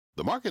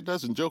The market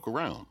doesn't joke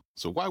around,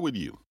 so why would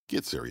you?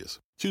 Get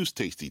serious. Choose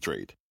Tasty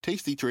Trade.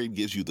 Tasty Trade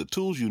gives you the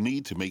tools you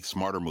need to make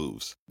smarter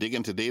moves. Dig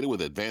into data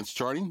with advanced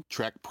charting,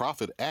 track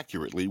profit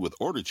accurately with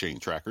order chain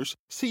trackers,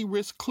 see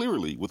risk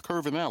clearly with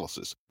curve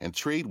analysis, and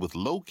trade with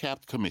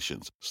low-capped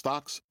commissions,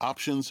 stocks,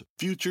 options,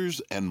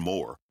 futures, and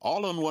more.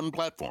 All on one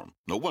platform.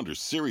 No wonder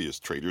serious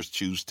traders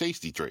choose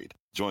Tasty Trade.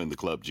 Join the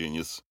club,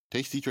 genius.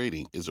 Tasty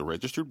Trading is a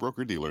registered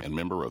broker-dealer and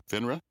member of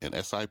FINRA and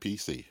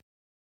SIPC.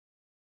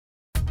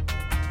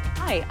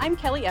 Hi, I'm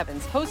Kelly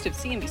Evans, host of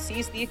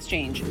CNBC's The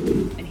Exchange,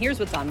 and here's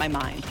what's on my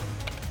mind.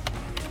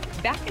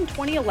 Back in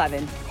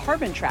 2011,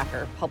 Carbon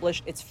Tracker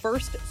published its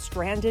first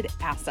stranded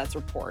assets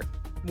report,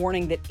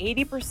 warning that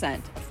 80%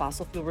 of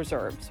fossil fuel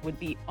reserves would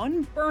be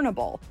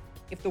unburnable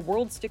if the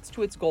world sticks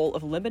to its goal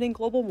of limiting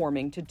global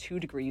warming to 2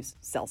 degrees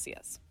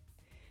Celsius.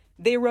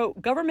 They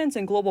wrote, governments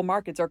and global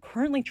markets are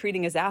currently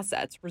treating as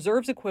assets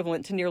reserves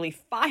equivalent to nearly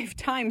 5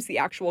 times the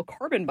actual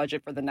carbon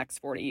budget for the next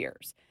 40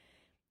 years.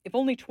 If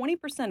only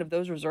 20% of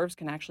those reserves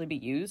can actually be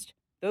used,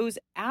 those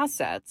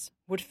assets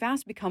would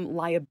fast become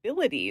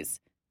liabilities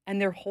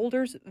and their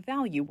holders'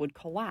 value would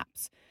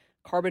collapse.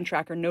 Carbon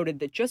Tracker noted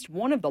that just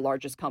one of the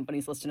largest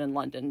companies listed in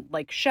London,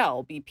 like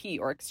Shell, BP,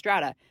 or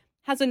Xstrata,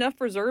 has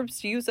enough reserves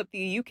to use up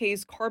the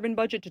UK's carbon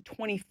budget to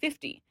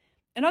 2050.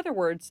 In other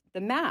words, the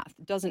math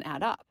doesn't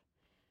add up.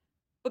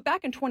 But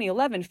back in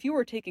 2011, few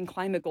were taking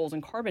climate goals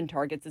and carbon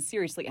targets as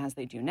seriously as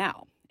they do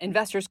now.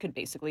 Investors could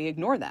basically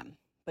ignore them.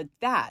 But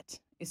that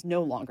is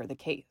no longer the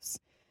case.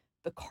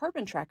 The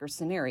Carbon Tracker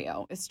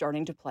scenario is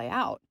starting to play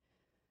out.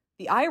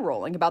 The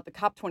eye-rolling about the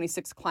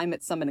COP26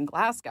 climate summit in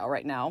Glasgow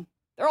right now,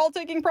 they're all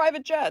taking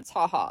private jets,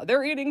 haha.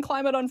 They're eating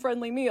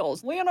climate-unfriendly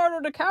meals.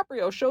 Leonardo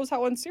DiCaprio shows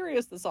how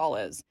unserious this all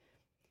is.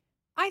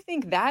 I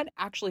think that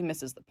actually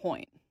misses the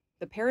point.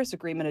 The Paris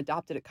Agreement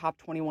adopted at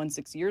COP21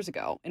 6 years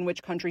ago, in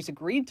which countries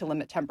agreed to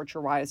limit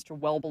temperature rise to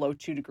well below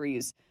 2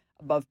 degrees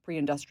above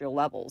pre-industrial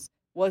levels,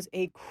 was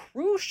a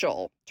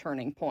crucial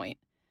turning point.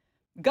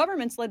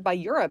 Governments led by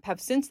Europe have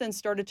since then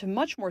started to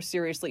much more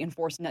seriously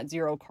enforce net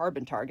zero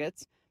carbon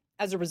targets.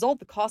 As a result,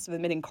 the cost of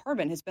emitting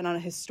carbon has been on a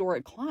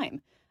historic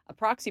climb. A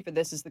proxy for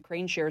this is the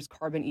CraneShares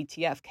Carbon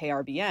ETF,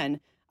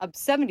 KRBN, up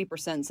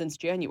 70% since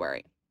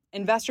January.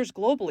 Investors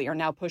globally are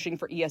now pushing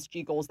for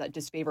ESG goals that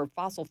disfavor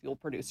fossil fuel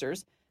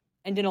producers.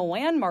 And in a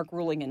landmark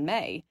ruling in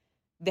May,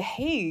 The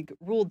Hague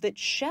ruled that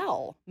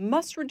Shell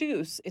must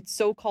reduce its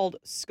so-called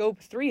Scope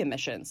 3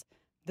 emissions,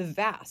 the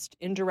vast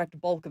indirect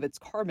bulk of its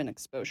carbon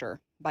exposure,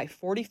 by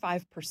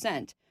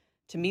 45%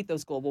 to meet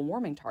those global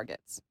warming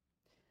targets.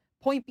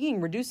 Point being,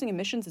 reducing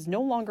emissions is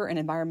no longer an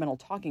environmental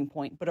talking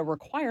point, but a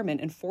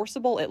requirement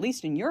enforceable, at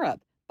least in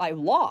Europe, by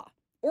law,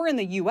 or in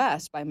the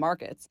U.S. by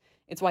markets.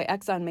 It's why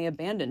Exxon may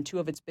abandon 2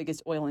 of its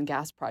biggest oil and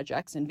gas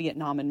projects in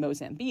Vietnam and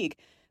Mozambique,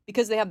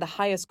 because they have the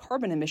highest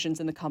carbon emissions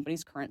in the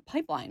company's current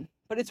pipeline.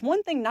 But it's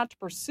one thing not to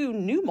pursue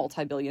new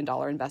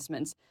multi-billion-dollar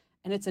investments,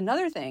 and it's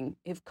another thing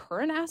if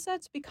current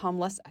assets become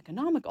less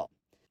economical.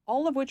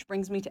 All of which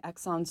brings me to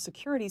Exxon's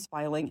securities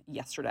filing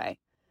yesterday.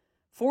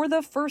 For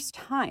the first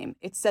time,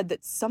 it said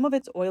that some of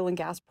its oil and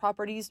gas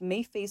properties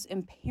may face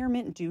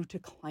impairment due to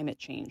climate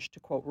change, to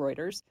quote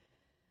Reuters.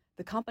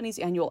 The company's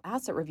annual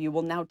asset review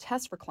will now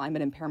test for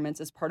climate impairments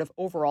as part of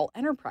overall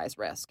enterprise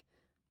risk.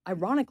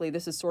 Ironically,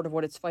 this is sort of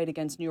what its fight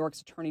against New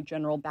York's Attorney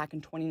General back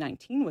in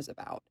 2019 was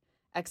about.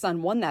 Exxon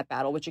won that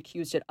battle, which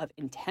accused it of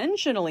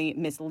intentionally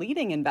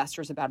misleading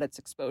investors about its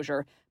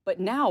exposure. But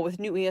now,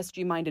 with new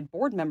ESG-minded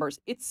board members,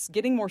 it's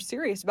getting more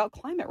serious about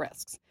climate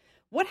risks.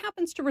 What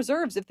happens to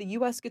reserves if the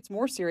U.S. gets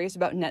more serious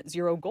about net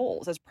zero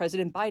goals, as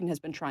President Biden has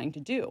been trying to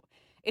do?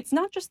 It's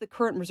not just that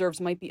current reserves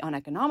might be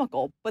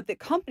uneconomical, but that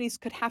companies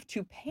could have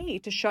to pay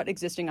to shut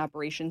existing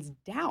operations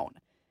down.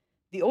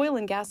 The oil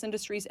and gas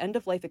industry's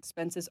end-of-life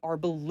expenses are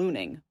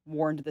ballooning,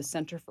 warned the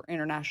Center for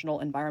International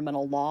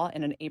Environmental Law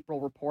in an April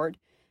report.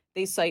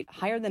 They cite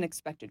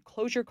higher-than-expected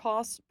closure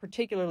costs,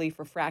 particularly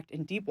for fracked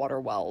and deepwater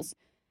wells,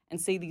 and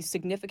say these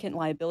significant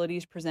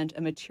liabilities present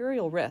a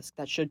material risk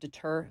that should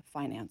deter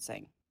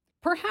financing.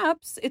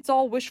 Perhaps it's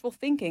all wishful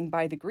thinking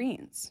by the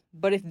Greens,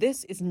 but if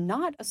this is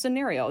not a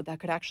scenario that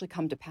could actually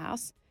come to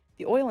pass,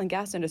 the oil and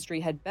gas industry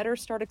had better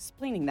start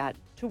explaining that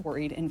to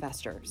worried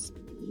investors.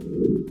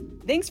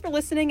 Thanks for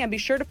listening, and be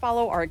sure to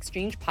follow our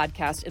Exchange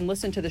podcast and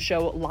listen to the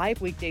show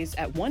live weekdays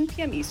at 1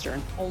 p.m.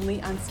 Eastern,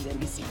 only on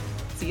CNBC.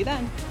 See you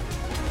then.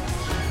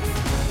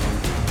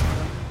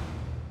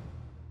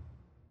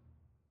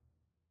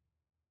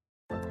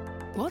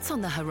 What's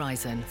on the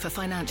horizon for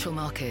financial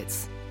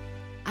markets?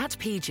 At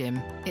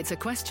PGIM, it's a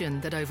question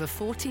that over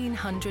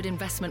 1,400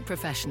 investment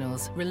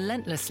professionals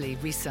relentlessly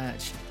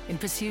research in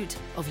pursuit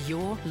of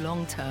your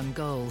long-term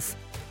goals.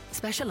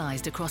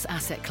 Specialized across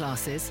asset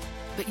classes,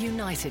 but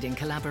united in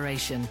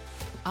collaboration,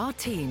 our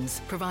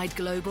teams provide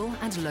global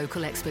and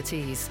local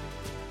expertise.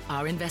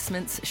 Our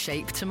investments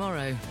shape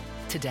tomorrow,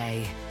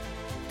 today.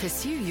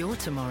 Pursue your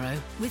tomorrow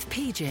with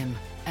PGIM,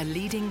 a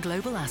leading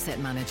global asset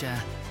manager.